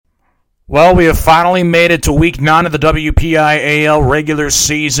Well, we have finally made it to week 9 of the WPIAL regular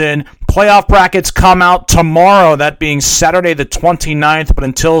season. Playoff brackets come out tomorrow, that being Saturday the 29th, but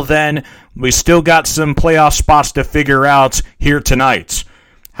until then, we still got some playoff spots to figure out here tonight.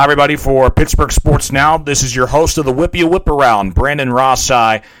 Hi, everybody, for Pittsburgh Sports Now. This is your host of the WPIAL Whip Around, Brandon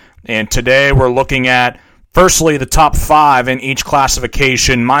Rossi, and today we're looking at, firstly, the top 5 in each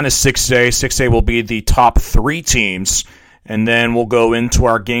classification, minus 6A. 6A will be the top 3 teams. And then we'll go into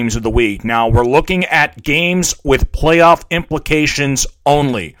our games of the week. Now, we're looking at games with playoff implications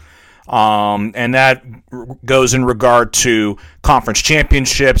only. And that goes in regard to conference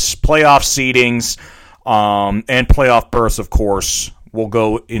championships, playoff seedings, and playoff berths, of course. We'll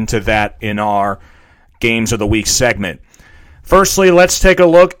go into that in our games of the week segment. Firstly, let's take a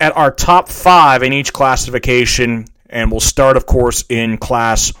look at our top 5 in each classification. And we'll start, of course, in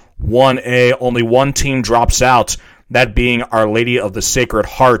Class 1A. Only one team drops out, that being Our Lady of the Sacred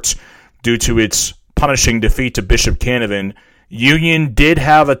Heart, due to its punishing defeat to Bishop Canevin. Union did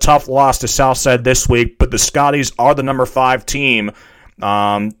have a tough loss to Southside this week, but the Scotties are the number 5 team.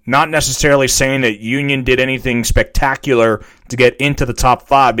 Not necessarily saying that Union did anything spectacular to get into the top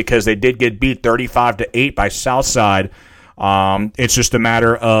 5, because they did get beat 35-8 by Southside. It's just a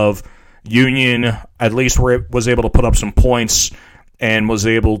matter of Union at least was able to put up some points and was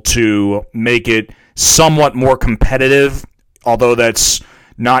able to make it somewhat more competitive, although that's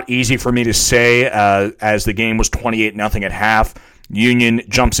not easy for me to say, as the game was 28-0 at half. Union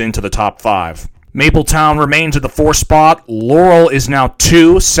jumps into the top 5. Mapletown remains at the 4th spot. Laurel is now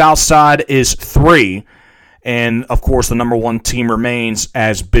 2. Southside is 3. And, of course, the number 1 team remains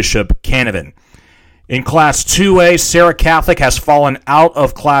as Bishop Canevin. In Class 2A, Sarah Catholic has fallen out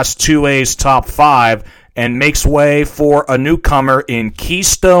of Class 2A's top 5 and makes way for a newcomer in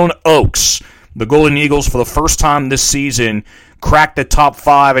Keystone Oaks. The Golden Eagles, for the first time this season, cracked the top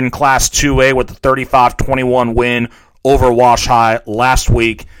 5 in Class 2A with the 35-21 win over Wash High last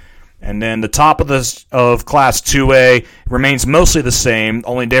week. And then the top of Class 2A remains mostly the same.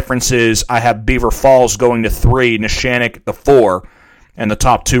 Only difference is I have Beaver Falls going to 3, Neshannock the 4, and the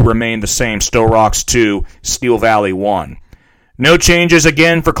top 2 remain the same. Stowe Rocks 2, Steel Valley 1. No changes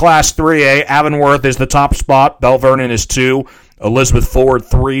again for Class 3A. Avonworth is the top spot. Bell Vernon is 2. Elizabeth Forward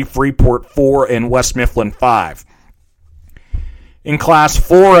 3. Freeport 4. And West Mifflin 5. In Class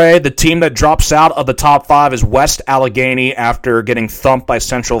 4A, the team that drops out of the top 5 is West Allegheny after getting thumped by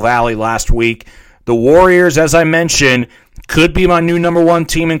Central Valley last week. The Warriors, as I mentioned, could be my new number 1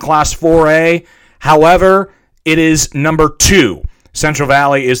 team in Class 4A. However, it is number 2. Central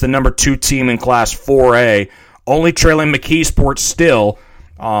Valley is the number 2 team in Class 4A. Only trailing McKeesport still,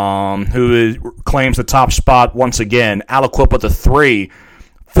 who claims the top spot once again. Aliquippa the 3.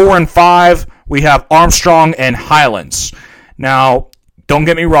 4 and 5, we have Armstrong and Highlands. Now, don't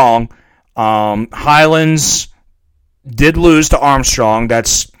get me wrong, Highlands did lose to Armstrong.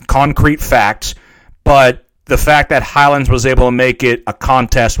 That's concrete fact. But the fact that Highlands was able to make it a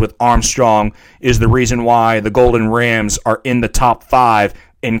contest with Armstrong is the reason why the Golden Rams are in the top 5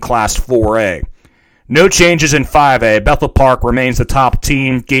 in Class 4A. No changes in 5A. Bethel Park remains the top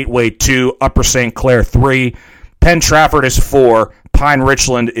team. Gateway 2, Upper St. Clair 3. Penn-Trafford is 4. Pine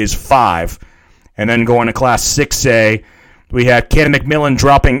Richland is 5. And then going to Class 6A, we had Cannon-McMillan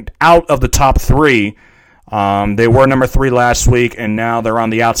dropping out of the top 3. They were number 3 last week, and now they're on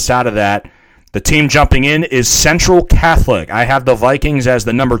the outside of that. The team jumping in is Central Catholic. I have the Vikings as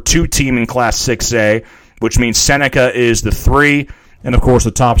the number 2 team in Class 6A, which means Seneca is the 3. And, of course, the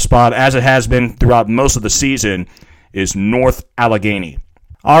top spot, as it has been throughout most of the season, is North Allegheny.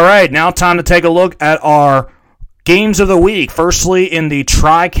 All right, now time to take a look at our games of the week. Firstly, in the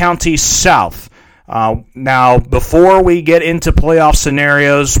Tri-County South. Now, before we get into playoff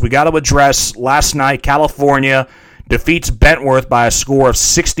scenarios, we got to address last night, California defeats Bentworth by a score of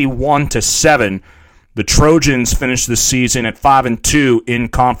 61-7. The Trojans finished the season at 5-2 in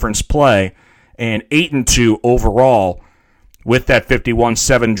conference play and 8-2 overall, with that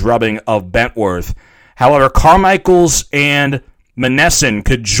 51-7 drubbing of Bentworth. However, Carmichael's and Monessen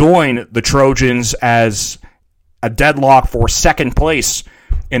could join the Trojans as a deadlock for second place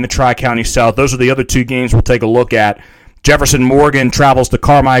in the Tri-County South. Those are the other 2 games we'll take a look at. Jefferson Morgan travels to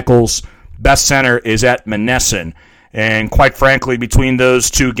Carmichael's. Best Center is at Monessen. And quite frankly, between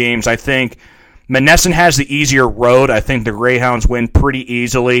those 2 games, I think Monessen has the easier road. I think the Greyhounds win pretty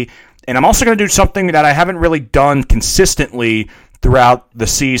easily. And I'm also going to do something that I haven't really done consistently throughout the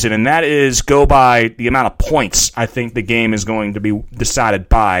season, and that is go by the amount of points I think the game is going to be decided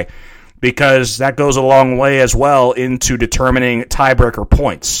by, because that goes a long way as well into determining tiebreaker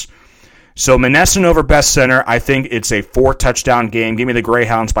points. So Monessen over Best Center, I think it's a 4-touchdown game. Give me the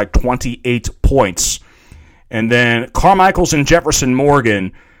Greyhounds by 28 points. And then Carmichael's and Jefferson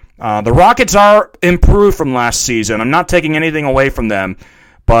Morgan. The Rockets are improved from last season. I'm not taking anything away from them,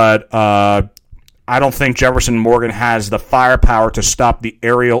 but I don't think Jefferson Morgan has the firepower to stop the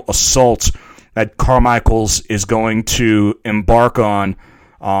aerial assault that Carmichael's is going to embark on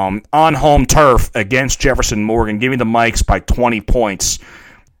home turf against Jefferson Morgan. Give me the Mikes by 20 points.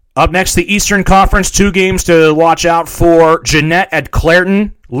 Up next, the Eastern Conference. 2 games to watch out for. Jeannette at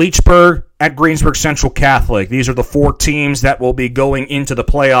Clairton, Leechburg at Greensburg Central Catholic. These are the 4 teams that will be going into the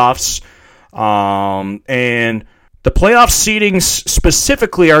playoffs. And the playoff seedings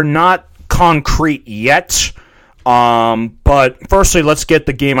specifically are not concrete yet. But firstly, let's get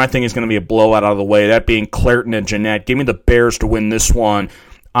the game I think is going to be a blowout out of the way, that being Clairton and Jeannette. Give me the Bears to win this one.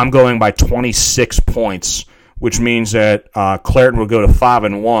 I'm going by 26 points, which means that Clairton will go to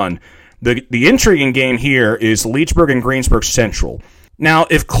 5-1. The intriguing game here is Leechburg and Greensburg Central. Now,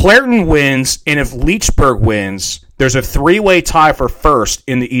 if Clairton wins and if Leechburg wins, there's a 3-way tie for first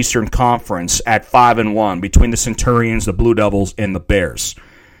in the Eastern Conference at 5-1 between the Centurions, the Blue Devils, and the Bears.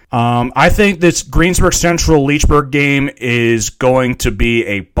 I think this Greensburg Central Leechburg game is going to be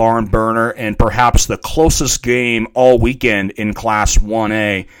a barn burner and perhaps the closest game all weekend in Class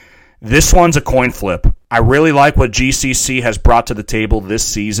 1A. This one's a coin flip. I really like what GCC has brought to the table this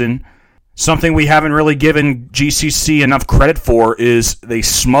season. Something we haven't really given GCC enough credit for is the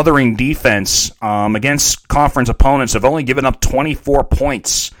smothering defense against conference opponents. Have only given up 24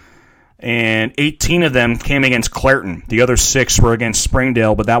 points, and 18 of them came against Clairton. The other 6 were against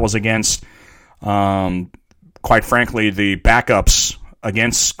Springdale, but that was against, quite frankly, the backups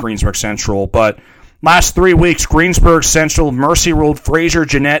against Greensburg Central. But last 3 weeks, Greensburg Central, Mercy ruled Fraser,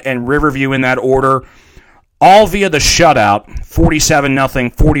 Jeannette, and Riverview in that order, all via the shutout,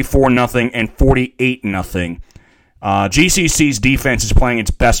 47-0, 44-0, and 48-0. GCC's defense is playing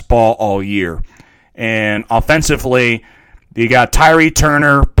its best ball all year. And offensively, you got Tyree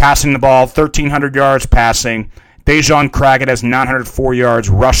Turner passing the ball, 1,300 yards passing. Dejon Craggett has 904 yards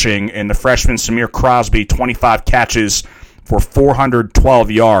rushing. And the freshman Samir Crosby, 25 catches for 412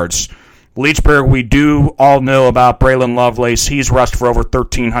 yards. Leechburg, we do all know about Braylon Lovelace. He's rushed for over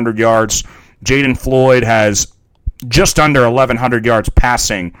 1,300 yards. Jaden Floyd has just under 1,100 yards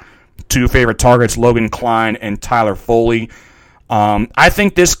passing. 2 favorite targets, Logan Klein and Tyler Foley. I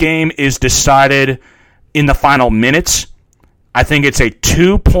think this game is decided in the final minutes. I think it's a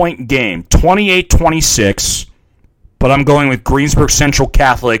 2-point game, 28-26, but I'm going with Greensburg Central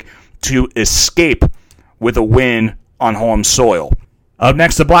Catholic to escape with a win on home soil. Up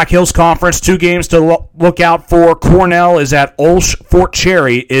next, the Black Hills Conference. 2 games to look out for. Cornell is at Olsh. Fort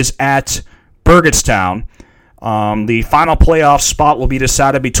Cherry is at Burgettstown. The final playoff spot will be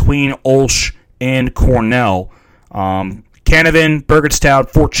decided between Olsh and Cornell. Canevin, Burgettstown,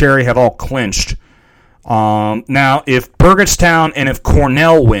 Fort Cherry have all clinched. Now, if Burgettstown and if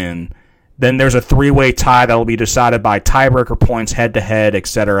Cornell win, then there's a 3-way tie that will be decided by tiebreaker points, head-to-head,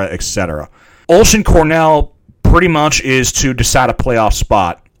 etc., etc. Olsh and Cornell pretty much is to decide a playoff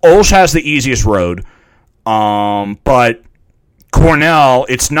spot. Olsh has the easiest road, but Cornell,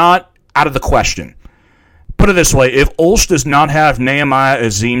 it's not out of the question. Put it this way, if Olsh does not have Nehemiah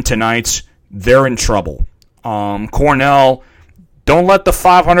Azim tonight, they're in trouble. Cornell, don't let the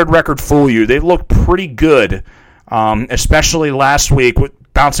 500 record fool you. They looked pretty good, especially last week,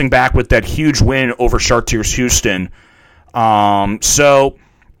 bouncing back with that huge win over Chartiers Houston. So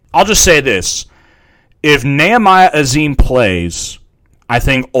I'll just say this. If Nehemiah Azim plays, I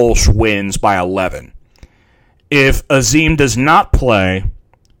think Olsh wins by 11. If Azim does not play,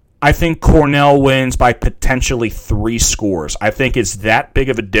 I think Cornell wins by potentially 3 scores. I think it's that big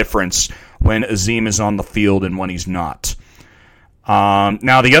of a difference when Azim is on the field and when he's not.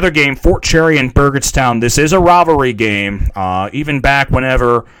 Now, the other game, Fort Cherry and Burgettstown, this is a rivalry game. Even back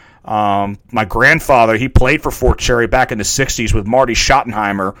whenever my grandfather, he played for Fort Cherry back in the 60s with Marty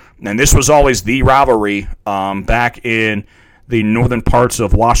Schottenheimer, and this was always the rivalry back in the northern parts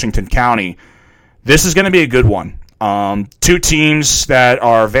of Washington County. This is going to be a good one. 2 teams that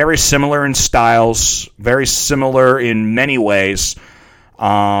are very similar in styles, very similar in many ways,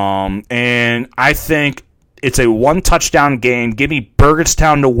 and I think it's a 1-touchdown game. Give me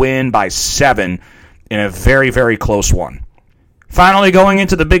Burgettstown to win by 7 in a very, very close one. Finally, going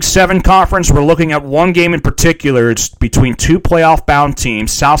into the Big 7 Conference, we're looking at one game in particular. It's between 2 playoff-bound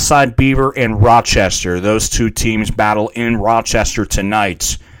teams, Southside Beaver and Rochester. Those 2 teams battle in Rochester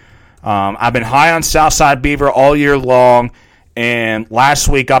tonight. I've been high on Southside Beaver all year long, and last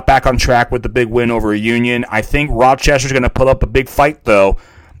week got back on track with the big win over Union. I think Rochester's going to put up a big fight, though.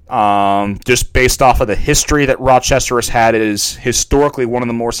 just based off of the history that Rochester has had. It is historically one of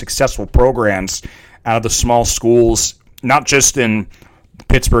the more successful programs out of the small schools, not just in the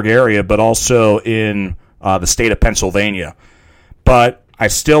Pittsburgh area, but also in the state of Pennsylvania. But I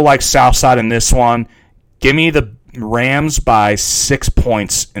still like Southside in this one. Give me the Rams by 6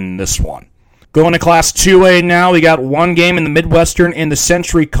 points in this one. Going to Class 2A now, we got one game in the Midwestern and the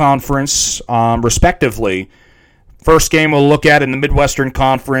Century Conference, respectively. First game we'll look at in the Midwestern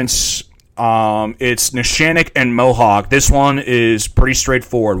Conference, it's Neshannock and Mohawk. This one is pretty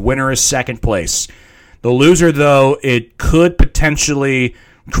straightforward. Winner is second place. The loser, though, it could potentially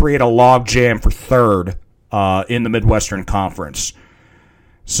create a logjam for third in the Midwestern Conference.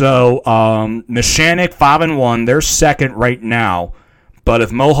 So, Neshannock 5-1, they're second right now. But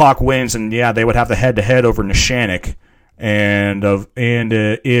if Mohawk wins, and yeah, they would have the head-to-head over Neshannock.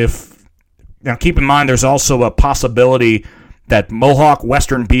 Now keep in mind, there's also a possibility that Mohawk,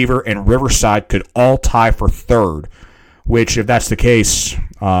 Western Beaver, and Riverside could all tie for third. Which, if that's the case,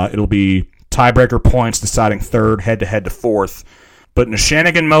 it'll be tiebreaker points deciding third, head-to-head to fourth. But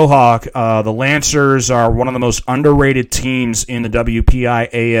Neshannock and Mohawk, the Lancers are one of the most underrated teams in the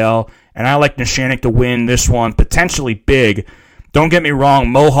WPIAL, and I like Neshannock to win this one, potentially big. Don't get me wrong,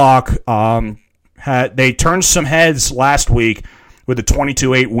 Mohawk, they turned some heads last week with a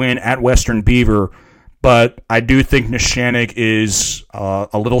 22-8 win at Western Beaver, but I do think Neshannock is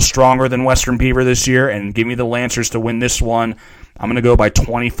a little stronger than Western Beaver this year, and give me the Lancers to win this one. I'm going to go by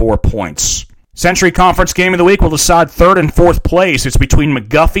 24 points. Century Conference Game of the Week will decide third and fourth place. It's between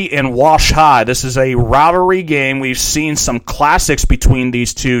McGuffey and Wash High. This is a rivalry game. We've seen some classics between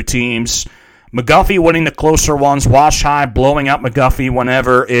these two teams. McGuffey winning the closer ones. Wash High blowing out McGuffey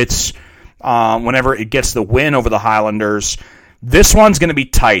whenever it gets the win over the Highlanders. This one's going to be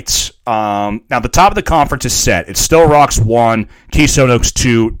tight. Now, the top of the conference is set. It's still Rocks 1, Keystone Oaks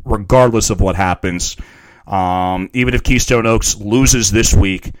 2, regardless of what happens. Even if Keystone Oaks loses this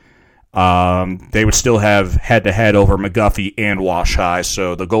week, they would still have head-to-head over McGuffey and Wash High,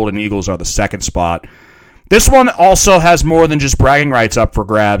 so the Golden Eagles are the second spot. This one also has more than just bragging rights up for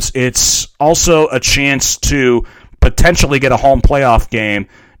grabs. It's also a chance to potentially get a home playoff game.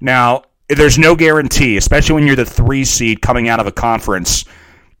 Now, there's no guarantee, especially when you're the 3 seed coming out of a conference,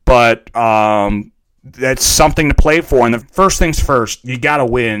 but that's something to play for. And the first things first, you got to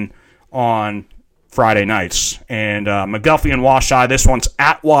win on Friday nights. And McGuffey and Wash High, this one's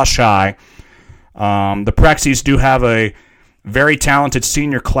at Wash High. The Prexies do have a very talented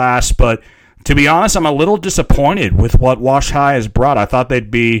senior class, but to be honest, I'm a little disappointed with what Wash High has brought. I thought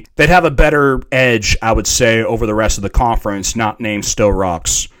they'd have a better edge, I would say, over the rest of the conference, not named Stowe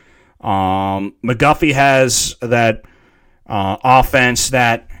Rocks. McGuffey has that offense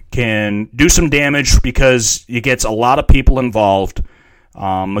that can do some damage because it gets a lot of people involved.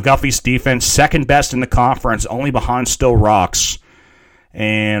 McGuffey's defense, second best in the conference, only behind Stowe Rocks.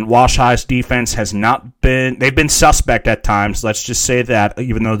 And Wash High's defense has not been... They've been suspect at times, let's just say that,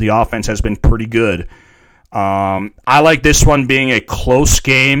 even though the offense has been pretty good. I like this one being a close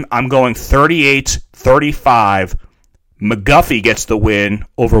game. I'm going 38-35. McGuffey gets the win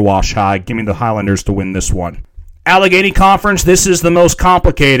over Wash High. Give me the Highlanders to win this one. Allegheny Conference, this is the most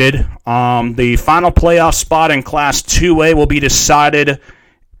complicated. The final playoff spot in Class 2A will be decided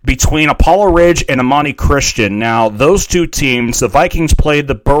between Apollo Ridge and Amani Christian. Now, those two teams, the Vikings played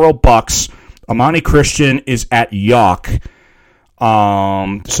the Borough Bucks. Amani Christian is at York.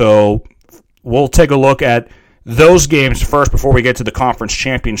 So we'll take a look at those games first before we get to the conference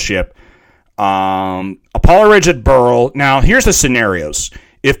championship. Apollo Ridge at Borough. Now, here's the scenarios.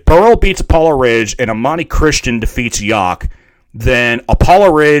 If Borough beats Apollo Ridge and Amani Christian defeats York, then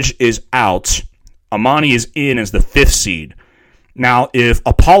Apollo Ridge is out. Amani is in as the 5th seed. Now, if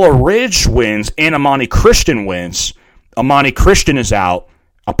Apollo Ridge wins and Amani Christian wins, Amani Christian is out.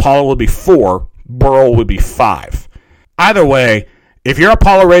 Apollo will be 4. Borough would be 5. Either way, if you're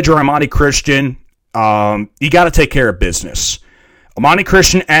Apollo Ridge or Amani Christian, you got to take care of business. Amani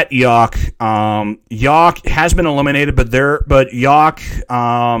Christian at York. York has been eliminated, but York,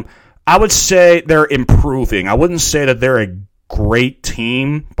 I would say they're improving. I wouldn't say that they're a great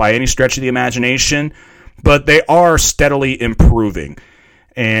team by any stretch of the imagination, but they are steadily improving.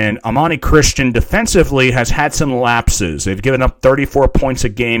 And Amani Christian defensively has had some lapses. They've given up 34 points a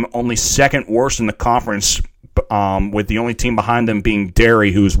game, only second worst in the conference, with the only team behind them being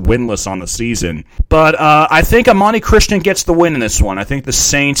Derry, who's winless on the season. But I think Amani Christian gets the win in this one. I think the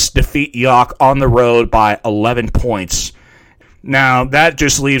Saints defeat York on the road by 11 points. Now, that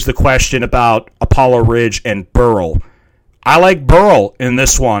just leaves the question about Apollo Ridge and Borough. I like Borough in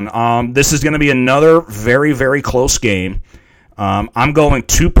this one. This is going to be another very, very close game. I'm going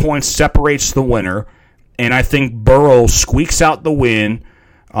 2 points separates the winner, and I think Burrow squeaks out the win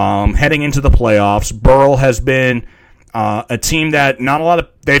heading into the playoffs. Burrow has been a team that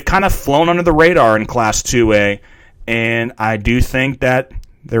they've kind of flown under the radar in Class 2A, and I do think that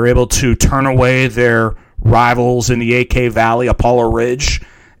they're able to turn away their rivals in the AK Valley, Apollo Ridge,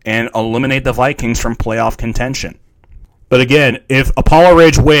 and eliminate the Vikings from playoff contention. But again, if Apollo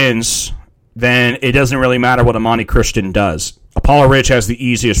Ridge wins, then it doesn't really matter what Amani Christian does. Apollo Ridge has the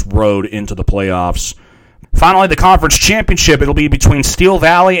easiest road into the playoffs. Finally, the conference championship, it'll be between Steel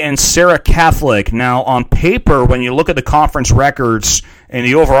Valley and Sarah Catholic. Now, on paper, when you look at the conference records and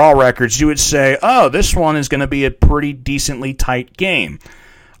the overall records, you would say, oh, this one is going to be a pretty decently tight game.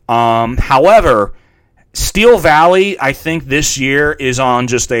 However, Steel Valley, I think this year is on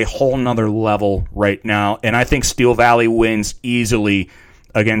just a whole nother level right now, and I think Steel Valley wins easily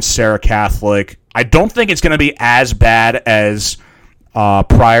against Sarah Catholic. I don't think it's going to be as bad as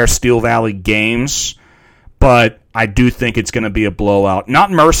prior Steel Valley games, but I do think it's going to be a blowout.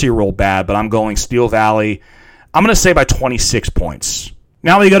 Not Mercy Rule bad, but I'm going Steel Valley. I'm going to say by 26 points.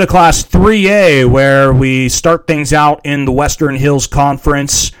 Now we go to Class 3A, where we start things out in the Western Hills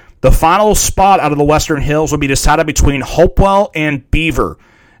Conference. The final spot out of the Western Hills will be decided between Hopewell and Beaver.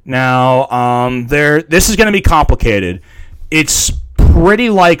 Now, this is going to be complicated. It's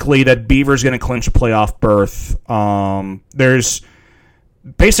pretty likely that Beaver's going to clinch a playoff berth. There's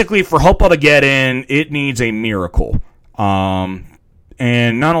basically, for Hopewell to get in, it needs a miracle.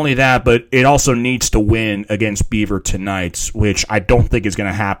 And not only that, but it also needs to win against Beaver tonight, which I don't think is going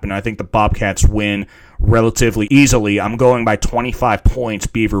to happen. I think the Bobcats win relatively easily. I'm going by 25 points.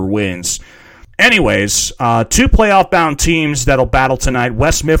 Beaver wins. Anyways, two playoff-bound teams that'll battle tonight.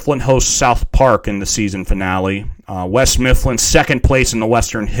 West Mifflin hosts South Park in the season finale. West Mifflin, second place in the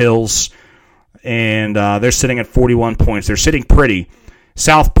Western Hills, and they're sitting at 41 points. They're sitting pretty.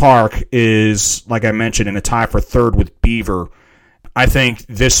 South Park is, like I mentioned, in a tie for third with Beaver. I think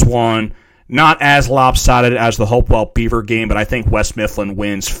this one, not as lopsided as the Hopewell-Beaver game, but I think West Mifflin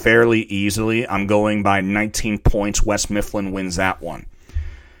wins fairly easily. I'm going by 19 points. West Mifflin wins that one.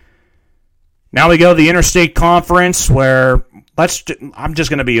 Now we go to the Interstate Conference, where I'm just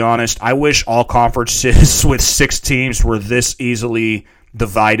going to be honest. I wish all conferences with 6 teams were this easily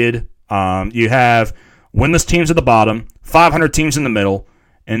divided. You have winless teams at the bottom, 500 teams in the middle,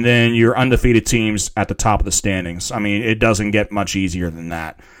 and then your undefeated teams at the top of the standings. I mean, it doesn't get much easier than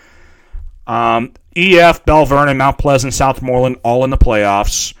that. EF, Belle Vernon, Mount Pleasant, Southmoreland, all in the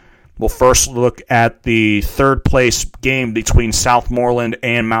playoffs. We'll first look at the third place game between Southmoreland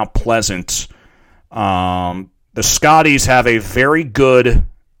and Mount Pleasant. The Scotties have a very good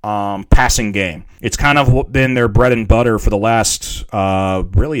passing game. It's kind of been their bread and butter for the last,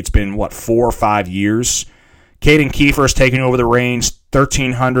 it's been, 4 or 5 years. Caden Kiefer's taking over the reins,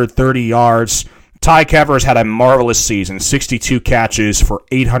 1,330 yards. Ty Kevers had a marvelous season, 62 catches for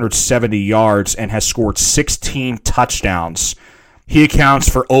 870 yards, and has scored 16 touchdowns. He accounts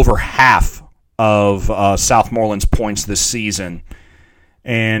for over half of Southmoreland's points this season.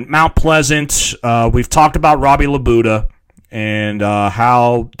 And Mount Pleasant, we've talked about Robbie Labuda and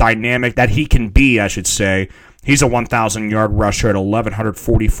how dynamic that he can be, I should say. He's a 1,000-yard rusher at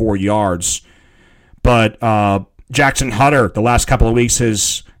 1,144 yards. But Jackson Hutter, the last couple of weeks,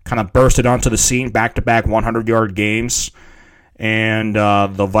 has kind of bursted onto the scene, back-to-back 100-yard games. And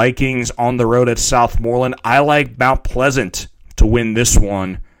the Vikings on the road at Southmoreland. I like Mount Pleasant to win this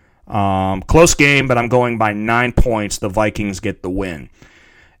one. Close game, but I'm going by 9 points. The Vikings get the win.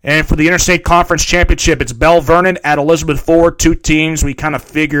 And for the Interstate Conference Championship, it's Belle Vernon at Elizabeth Ford. 2 teams we kind of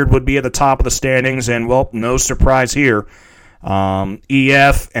figured would be at the top of the standings, and, well, no surprise here.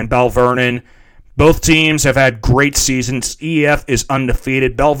 EF and Belle Vernon, both teams have had great seasons. EF is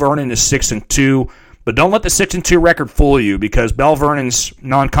undefeated. Belle Vernon is 6-2. But don't let the 6-2 record fool you, because Belle Vernon's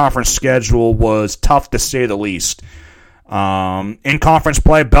non-conference schedule was tough to say the least. In conference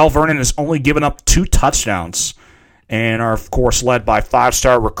play, Belle Vernon has only given up 2 touchdowns and are, of course, led by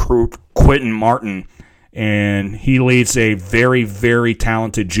 5-star recruit Quentin Martin. And he leads a very, very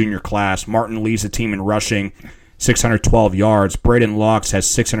talented junior class. Martin leads the team in rushing, 612 yards. Braden Locks has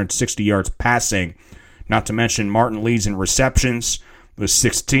 660 yards passing. Not to mention, Martin leads in receptions with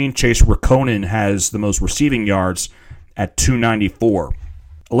 16. Chase Rakonen has the most receiving yards at 294.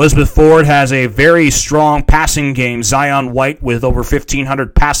 Elizabeth Ford has a very strong passing game. Zion White with over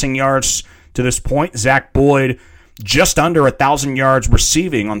 1,500 passing yards to this point. Zach Boyd just under 1,000 yards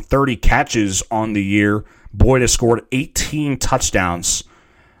receiving on 30 catches on the year. Boyd has scored 18 touchdowns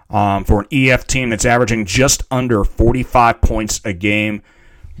for an EF team that's averaging just under 45 points a game.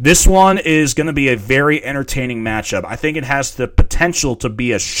 This one is going to be a very entertaining matchup. I think it has the potential to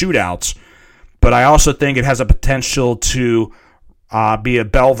be a shootout, but I also think it has a potential to be a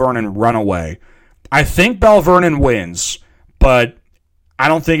Bell Vernon runaway. I think Bell Vernon wins, but I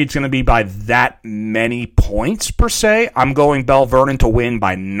don't think it's going to be by that many points per se. I'm going Bell Vernon to win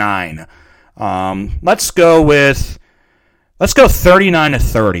by 9. Let's go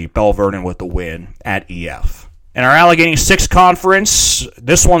 39-30. Bell Vernon with the win at EF. In our Allegheny 6 conference,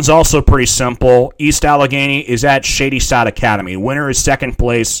 this one's also pretty simple. East Allegheny is at Shadyside Academy. Winner is second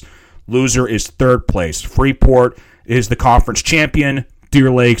place. Loser is third place. Freeport is the conference champion. Deer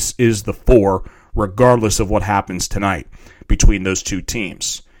Lakes is the 4, regardless of what happens tonight between those two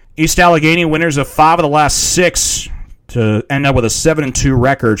teams. East Allegheny winners of 5 of the last 6 to end up with a 7-2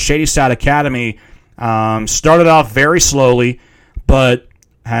 record. Shadyside Academy started off very slowly, but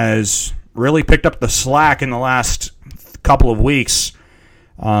has really picked up the slack in the last couple of weeks.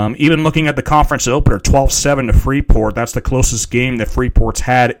 Even looking at the conference opener, 12-7 to Freeport. That's the closest game that Freeport's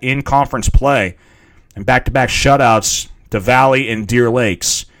had in conference play. And back-to-back shutouts to Valley and Deer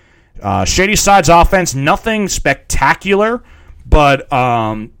Lakes. Shadyside's offense, nothing spectacular, but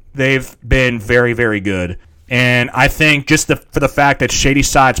they've been very, very good. And I think just for the fact that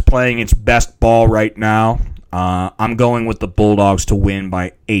Shadyside's playing its best ball right now, I'm going with the Bulldogs to win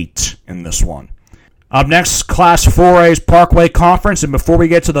by 8 in this one. Up next, Class 4A's Parkway Conference. And before we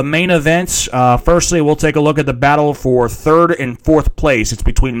get to the main events, firstly, we'll take a look at the battle for 3rd and 4th place. It's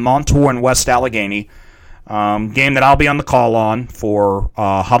between Montour and West Allegheny. Game that I'll be on the call on for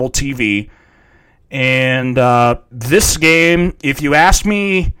Huddle TV. And this game, if you ask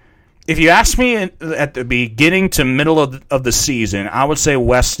me at the beginning to middle of the season, I would say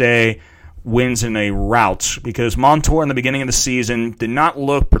West A wins in a rout because Montour in the beginning of the season did not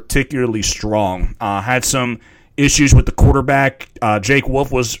look particularly strong. Had some issues with the quarterback. Jake Wolf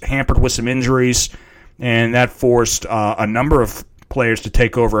was hampered with some injuries, and that forced a number of players to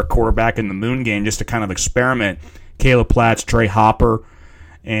take over a quarterback in the Moon game just to kind of experiment. Caleb Platts, Trey Hopper,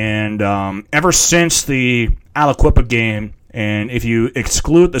 and ever since the Aliquippa game, and if you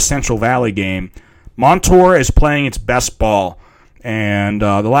exclude the Central Valley game, Montour is playing its best ball, and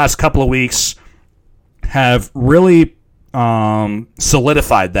the last couple of weeks have really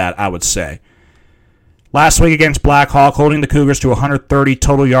solidified that, I would say. Last week against Black Hawk, holding the Cougars to 130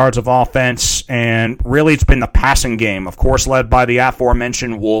 total yards of offense, and really it's been the passing game, of course, led by the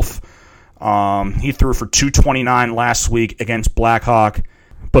aforementioned Wolf. He threw for 229 last week against Black Hawk.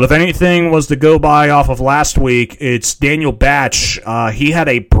 But if anything was to go by off of last week, it's Daniel Batch. He had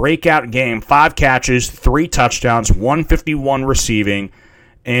a breakout game, 5 catches, 3 touchdowns, 151 receiving.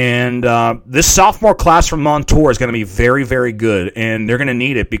 And this sophomore class from Montour is going to be very, very good, and they're going to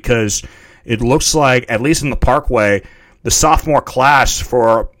need it because it looks like, at least in the Parkway, the sophomore class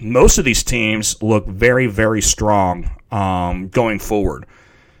for most of these teams look very, very strong going forward.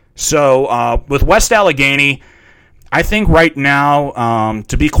 So with West Allegheny, I think right now,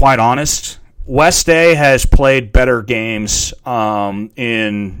 to be quite honest, West A has played better games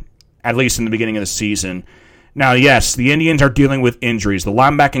at least in the beginning of the season. Now, yes, the Indians are dealing with injuries. The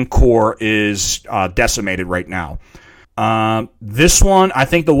linebacking core is decimated right now. This one, I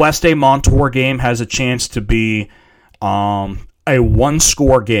think the West A Montour game has a chance to be a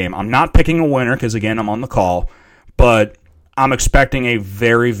one-score game. I'm not picking a winner because, again, I'm on the call, but I'm expecting a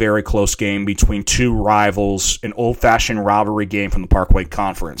very, very close game between two rivals, an old-fashioned rivalry game from the Parkway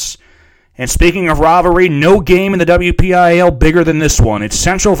Conference. And speaking of rivalry, no game in the WPIAL bigger than this one. It's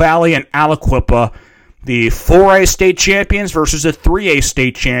Central Valley and Aliquippa, the 4A state champions versus the 3A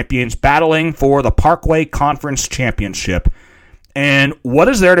state champions, battling for the Parkway Conference Championship. And what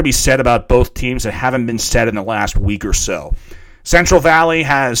is there to be said about both teams that haven't been said in the last week or so? Central Valley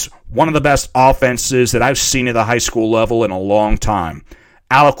has one of the best offenses that I've seen at the high school level in a long time.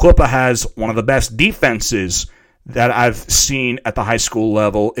 Aliquippa has one of the best defenses that I've seen at the high school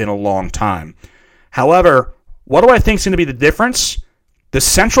level in a long time. However, what do I think is going to be the difference? The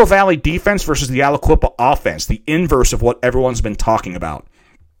Central Valley defense versus the Aliquippa offense, the inverse of what everyone's been talking about.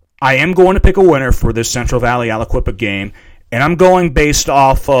 I am going to pick a winner for this Central Valley Aliquippa game, and I'm going based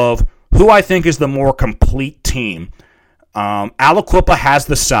off of who I think is the more complete team. Aliquippa has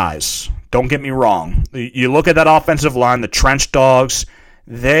the size. Don't get me wrong. You look at that offensive line, the Trench Dogs,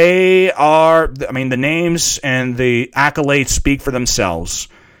 they are, the names and the accolades speak for themselves.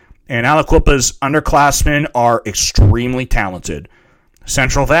 And Aliquippa's underclassmen are extremely talented.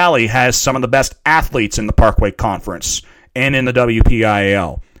 Central Valley has some of the best athletes in the Parkway Conference and in the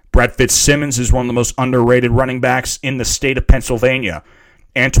WPIAL. Brett Fitzsimmons is one of the most underrated running backs in the state of Pennsylvania.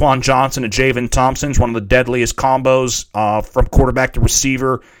 Antoine Johnson and Javen Thompson is one of the deadliest combos from quarterback to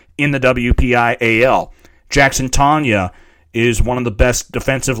receiver in the WPIAL. Jackson Tanya is one of the best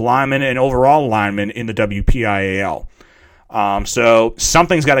defensive linemen and overall linemen in the WPIAL. So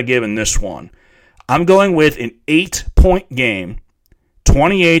something's got to give in this one. I'm going with an 8-point game,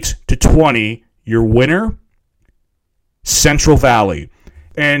 28-20. Your winner, Central Valley.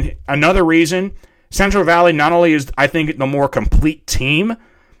 And another reason, Central Valley not only is, I think, the more complete team,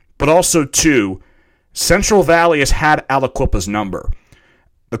 but also, too, Central Valley has had Aliquippa's number.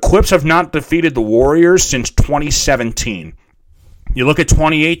 The Quips have not defeated the Warriors since 2017. You look at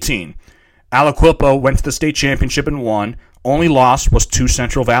 2018, Aliquippa went to the state championship and won. Only loss was to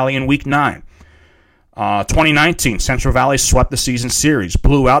Central Valley in Week 9. 2019, Central Valley swept the season series,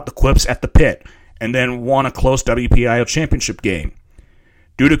 blew out the Quips at the pit, and then won a close WPIAL championship game.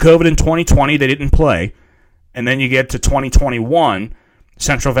 Due to COVID in 2020, they didn't play. And then you get to 2021,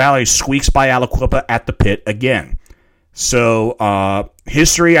 Central Valley squeaks by Aliquippa at the pit again. So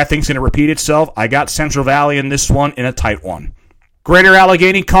history, I think, is going to repeat itself. I got Central Valley in this one in a tight one. Greater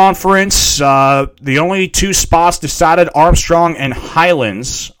Allegheny Conference, the only two spots decided, Armstrong and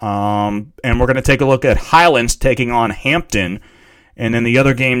Highlands. And we're going to take a look at Highlands taking on Hampton. And then the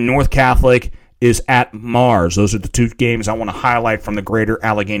other game, North Catholic, is at Mars. Those are the two games I want to highlight from the Greater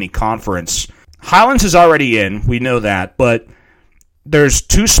Allegheny Conference. Highlands is already in, we know that, but there's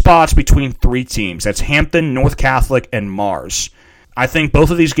two spots between three teams. That's Hampton, North Catholic, and Mars. I think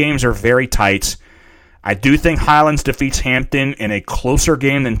both of these games are very tight. I do think Highlands defeats Hampton in a closer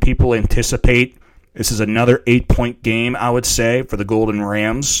game than people anticipate. This is another 8-point game, I would say, for the Golden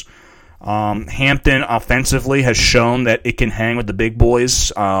Rams. Hampton offensively has shown that it can hang with the big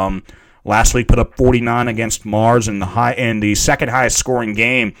boys. Last week put up 49 against Mars in the second highest scoring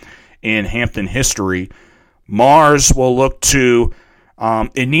game in Hampton history. Mars will look to,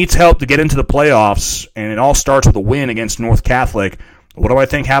 it needs help to get into the playoffs, and it all starts with a win against North Catholic. What do I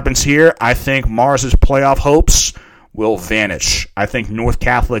think happens here? I think Mars's playoff hopes will vanish. I think North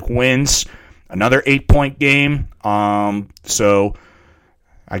Catholic wins another 8-point game. So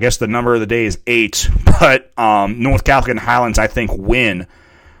I guess the number of the day is 8, but North Catholic and Highlands, I think, win.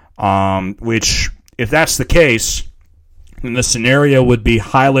 Which, if that's the case, then the scenario would be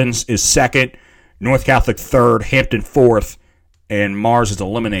Highlands is second, North Catholic third, Hampton fourth, and Mars is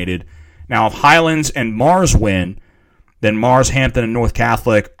eliminated. Now, if Highlands and Mars win, then Mars, Hampton, and North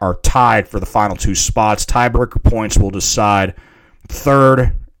Catholic are tied for the final two spots. Tiebreaker points will decide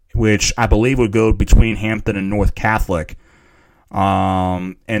third, which I believe would go between Hampton and North Catholic.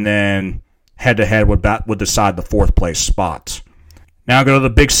 And then head-to-head would decide the fourth place spot. Now go to the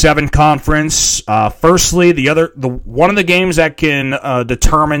Big 7 Conference. Firstly, one of the games that can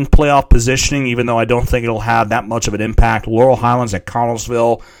determine playoff positioning, even though I don't think it'll have that much of an impact, Laurel Highlands at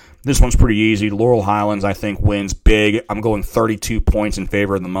Connellsville. This one's pretty easy. Laurel Highlands, I think, wins big. I'm going 32 points in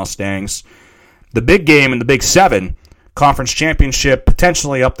favor of the Mustangs. The big game in the Big 7 Conference Championship,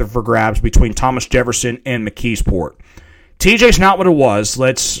 potentially up there for grabs between Thomas Jefferson and McKeesport. TJ's not what it was.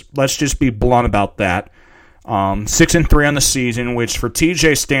 Let's just be blunt about that. 6-3 on the season, which for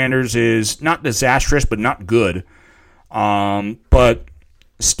TJ standards is not disastrous, but not good. But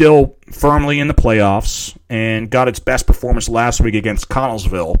still firmly in the playoffs and got its best performance last week against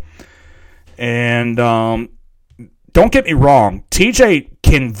Connellsville. And don't get me wrong, TJ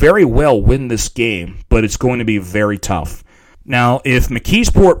can very well win this game, but it's going to be very tough. Now, if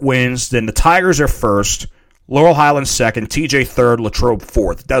McKeesport wins, then the Tigers are first, Laurel Highlands second, TJ third, Latrobe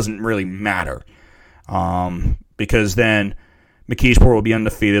fourth. It doesn't really matter. Because then McKeesport will be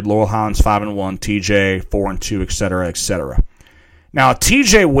undefeated, Laurel Highlands 5-1, TJ 4-2, etc., etc. Now, if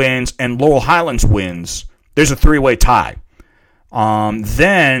TJ wins and Laurel Highlands wins, there's a three-way tie.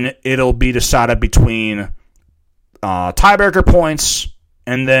 Then it'll be decided between tiebreaker points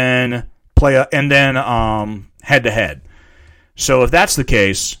and then head-to-head. So if that's the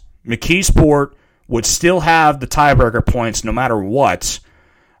case, McKeesport would still have the tiebreaker points no matter what.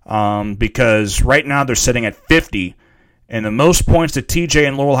 Because right now they're sitting at 50, and the most points that TJ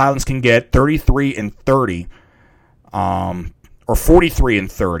and Laurel Highlands can get, 33 and 30, or 43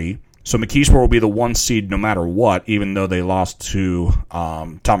 and 30. So McKeesport will be the 1 seed no matter what, even though they lost to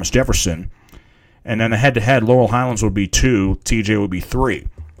Thomas Jefferson. And then the head-to-head, Laurel Highlands would be 2, TJ would be 3.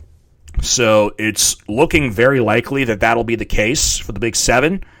 So it's looking very likely that that'll be the case for the Big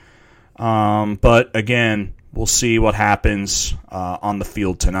 7. But again, we'll see what happens on the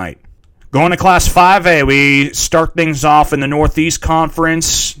field tonight. Going to Class 5A, we start things off in the Northeast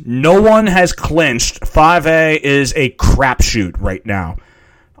Conference. No one has clinched. 5A is a crapshoot right now.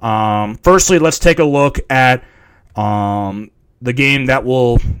 Firstly, let's take a look at the game that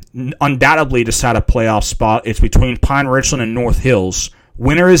will undoubtedly decide a playoff spot. It's between Pine Richland and North Hills.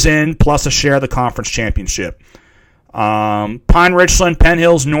 Winner is in, plus a share of the conference championship. Pine Richland, Penn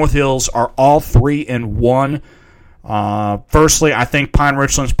Hills, North Hills are all 3-1. Firstly, I think Pine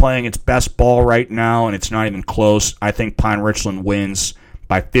Richland's playing its best ball right now, and it's not even close. I think Pine Richland wins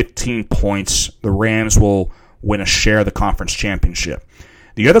by 15 points. The Rams will win a share of the conference championship.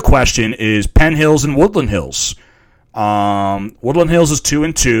 The other question is Penn Hills and Woodland Hills. Woodland Hills is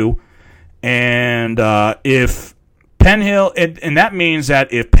 2-2, and if Penn Hill, and that means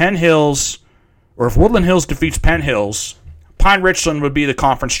that if Penn Hills, or if Woodland Hills defeats Penn Hills, Pine Richland would be the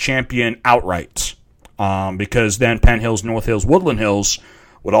conference champion outright, because then Penn Hills, North Hills, Woodland Hills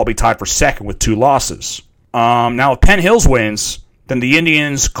would all be tied for second with 2 losses. Now, if Penn Hills wins, then the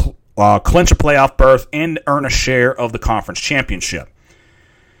Indians clinch a playoff berth and earn a share of the conference championship.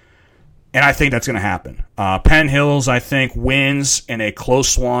 And I think that's going to happen. Penn Hills, I think, wins in a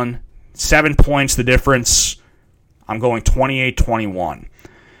close one. 7 points the difference. I'm going 28-21.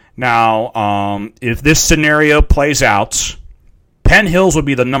 Now, if this scenario plays out, Penn Hills would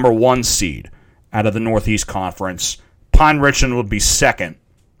be the number 1 seed out of the Northeast Conference. Pine Richland would be second,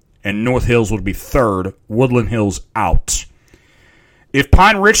 and North Hills would be third. Woodland Hills out. If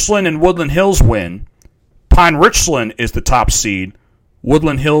Pine Richland and Woodland Hills win, Pine Richland is the top seed.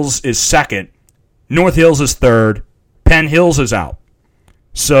 Woodland Hills is second. North Hills is third. Penn Hills is out.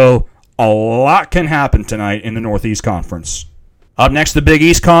 So a lot can happen tonight in the Northeast Conference. Up next, the Big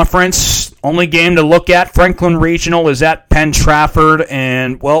East Conference. Only game to look at, Franklin Regional, is at Penn-Trafford.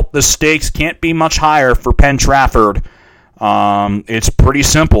 And, well, the stakes can't be much higher for Penn-Trafford. It's pretty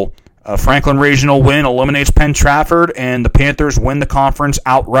simple. A Franklin Regional win eliminates Penn-Trafford, and the Panthers win the conference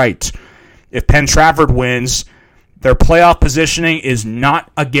outright. If Penn-Trafford wins, their playoff positioning is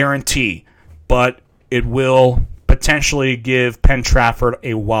not a guarantee, but it will potentially give Penn-Trafford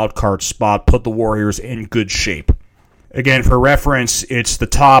a wild card spot, put the Warriors in good shape. Again, for reference, it's the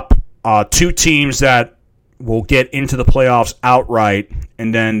top 2 teams that will get into the playoffs outright,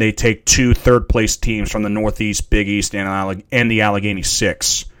 and then they take 2 third-place teams from the Northeast, Big East, and the Allegheny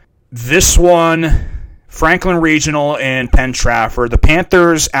Six. This one, Franklin Regional and Penn-Trafford. The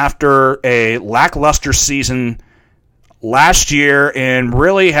Panthers, after a lackluster season last year, and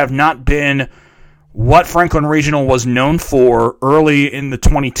really have not been what Franklin Regional was known for early in the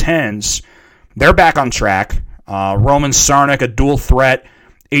 2010s, they're back on track. Roman Sarnik, a dual threat,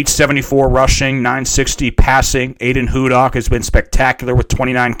 874 rushing, 960 passing. Aiden Hudock has been spectacular with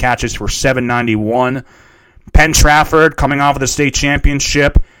 29 catches for 791. Penn-Trafford, coming off of the state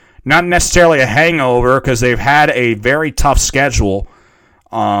championship, not necessarily a hangover because they've had a very tough schedule.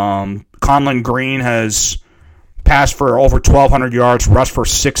 Conlon Green has passed for over 1,200 yards, rushed for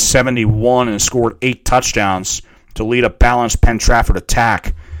 671, and scored 8 touchdowns to lead a balanced Penn-Trafford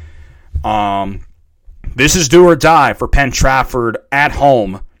attack. This is do or die for Penn-Trafford at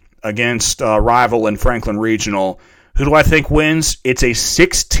home against rival in Franklin Regional. Who do I think wins? It's a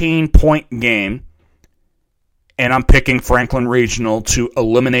 16-point game, and I'm picking Franklin Regional to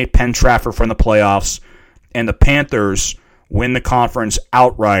eliminate Penn-Trafford from the playoffs, and the Panthers win the conference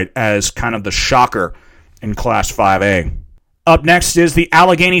outright as kind of the shocker in Class 5A. Up next is the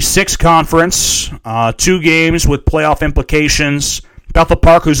Allegheny Six Conference. 2 games with playoff implications. Bethel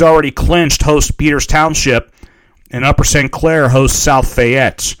Park, who's already clinched, hosts Peters Township, and Upper St. Clair hosts South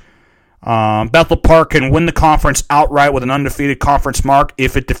Fayette. Bethel Park can win the conference outright with an undefeated conference mark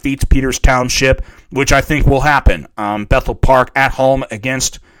if it defeats Peters Township, which I think will happen. Bethel Park at home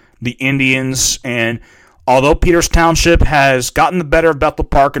against the Indians, and although Peters Township has gotten the better of Bethel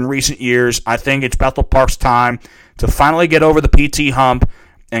Park in recent years, I think it's Bethel Park's time to finally get over the PT hump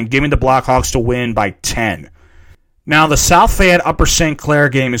and give me the Blackhawks to win by 10. Now, the South Fayette Upper St. Clair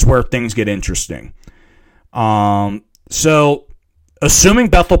game is where things get interesting. So, assuming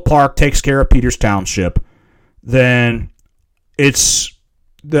Bethel Park takes care of Peters Township, then it's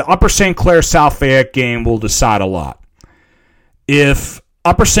the Upper St. Clair South Fayette game will decide a lot. If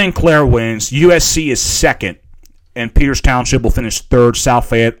Upper St. Clair wins, USC is second, and Peters Township will finish third, South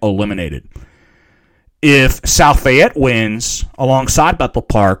Fayette eliminated. If South Fayette wins alongside Bethel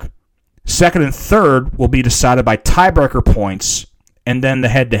Park, second and third will be decided by tiebreaker points, and then the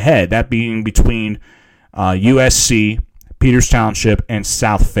head-to-head, that being between USC, Peters Township, and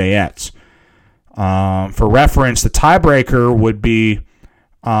South Fayette. For reference, the tiebreaker would be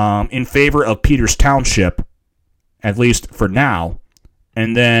in favor of Peters Township, at least for now.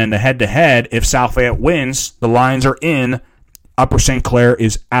 And then the head-to-head, if South Fayette wins, the Lions are in, Upper St. Clair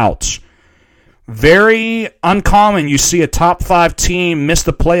is out. very uncommon. You see a top 5 team miss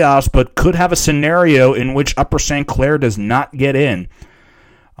the playoffs, but could have a scenario in which Upper St. Clair does not get in.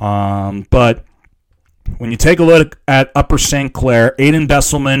 But when you take a look at Upper St. Clair, Aiden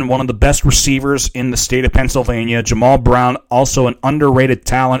Besselman, one of the best receivers in the state of Pennsylvania. Jamal Brown, also an underrated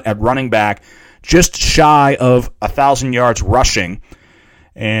talent at running back, just shy of 1,000 yards rushing.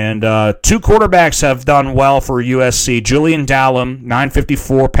 And 2 quarterbacks have done well for USC. Julian Dallum,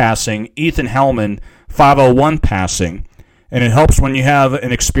 954 passing. Ethan Hellman, 501 passing. And it helps when you have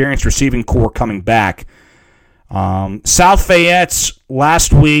an experienced receiving core coming back. South Fayette's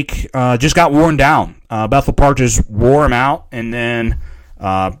last week just got worn down. Bethel Park just wore him out, and then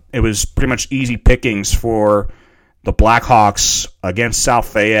it was pretty much easy pickings for the Blackhawks against South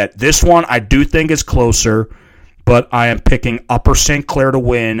Fayette. This one I do think is closer, but I am picking Upper St. Clair to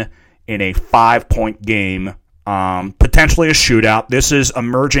win in a 5-point game, potentially a shootout. This is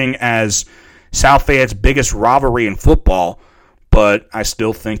emerging as South Fayette's biggest rivalry in football, but I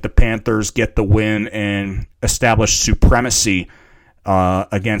still think the Panthers get the win and establish supremacy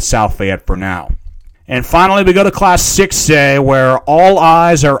against South Fayette for now. And finally, we go to Class 6A, where all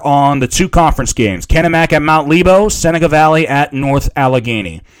eyes are on the 2 conference games. Kennemack at Mount Lebo, Seneca Valley at North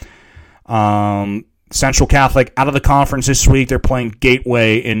Allegheny. Central Catholic out of the conference this week. They're playing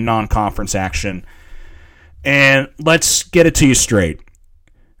Gateway in non-conference action. And let's get it to you straight.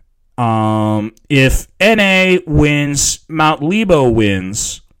 If NA wins, Mount Lebo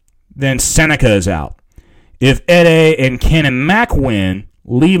wins, then Seneca is out. If NA and Kennemack win,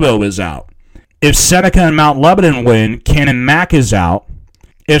 Lebo is out. If Seneca and Mount Lebanon win, Kennemack is out.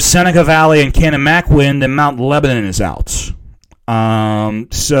 If Seneca Valley and Kennemack win, then Mount Lebanon is out.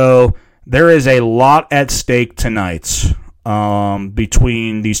 So there is a lot at stake tonight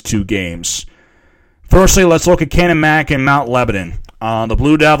between these 2 games. Firstly, let's look at Kennemack and Mount Lebanon. The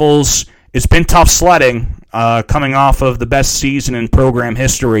Blue Devils, it's been tough sledding coming off of the best season in program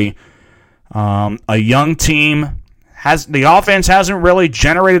history. A young team. The offense hasn't really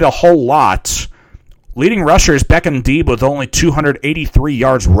generated a whole lot. Leading rusher is Beckham Deeb with only 283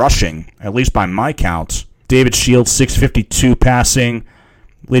 yards rushing, at least by my count. David Shields, 652 passing.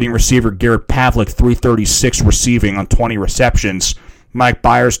 Leading receiver Garrett Pavlik, 336 receiving on 20 receptions. Mike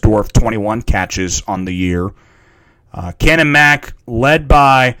Beiersdorf, 21 catches on the year. Kennemack, led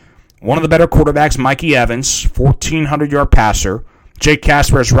by one of the better quarterbacks, Mikey Evans, 1,400-yard passer. Jake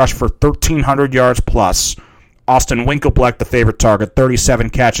Casper has rushed for 1,300 yards plus. Austin Winklebleck, the favorite target, 37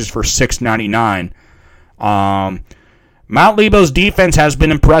 catches for 699. Mount Lebo's defense has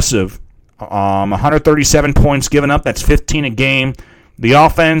been impressive. 137 points given up. That's 15 a game. The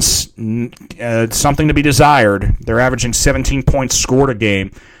offense, something to be desired. They're averaging 17 points scored a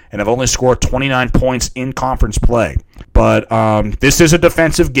game and have only scored 29 points in conference play. But this is a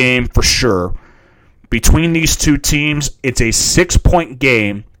defensive game for sure. Between these 2 teams, it's a 6-point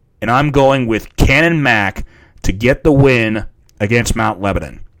game, and I'm going with Kennemack to get the win against Mount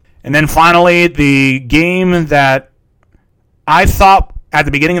Lebanon. And then finally, the game that I thought at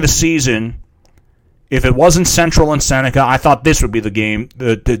the beginning of the season, if it wasn't Central and Seneca, I thought this would be the game,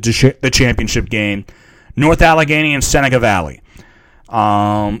 the championship game, North Allegheny and Seneca Valley.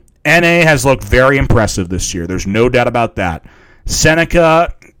 NA has looked very impressive this year. There's no doubt about that.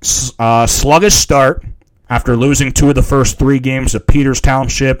 Seneca, sluggish start after losing 2 of the first 3 games to Peters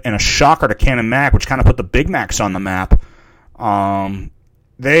Township and a shocker to Kennemack, which kind of put the Big Macs on the map.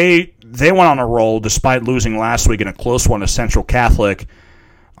 They went on a roll despite losing last week in a close one to Central Catholic.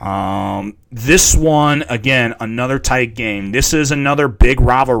 This one, again, another tight game. This is another big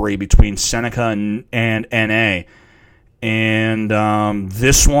rivalry between Seneca and NA. And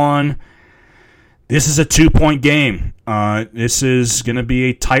this is a 2-point game. This is going to be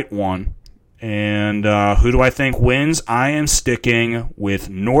a tight one. And who do I think wins? I am sticking with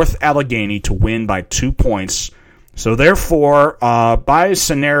North Allegheny to win by 2 points. So therefore, by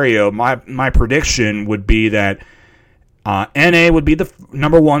scenario, my prediction would be that NA would be the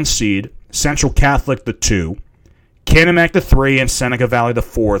number 1 seed, Central Catholic the 2, Kennemack the 3, and Seneca Valley the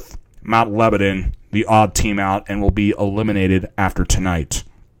 4th. Mount Lebanon, the odd team out, and will be eliminated after tonight.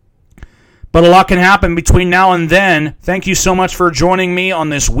 But a lot can happen between now and then. Thank you so much for joining me on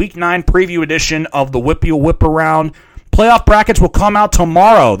this Week 9 preview edition of the WPIAL Whip Around. Playoff brackets will come out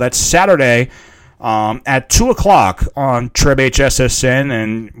tomorrow. That's Saturday at 2 o'clock on Treb HSSN,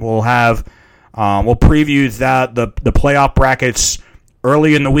 and we'll preview the playoff brackets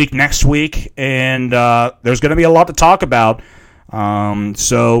early in the week next week, and there's going to be a lot to talk about.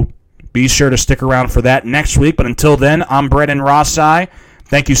 So be sure to stick around for that next week. But until then, I'm Brendan Rossi.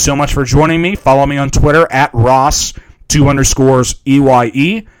 Thank you so much for joining me. Follow me on Twitter at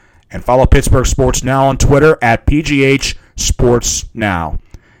Ross2_EYE. and follow Pittsburgh Sports Now on Twitter at PGH Sports Now.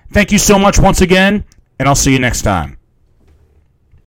 Thank you so much once again, and I'll see you next time.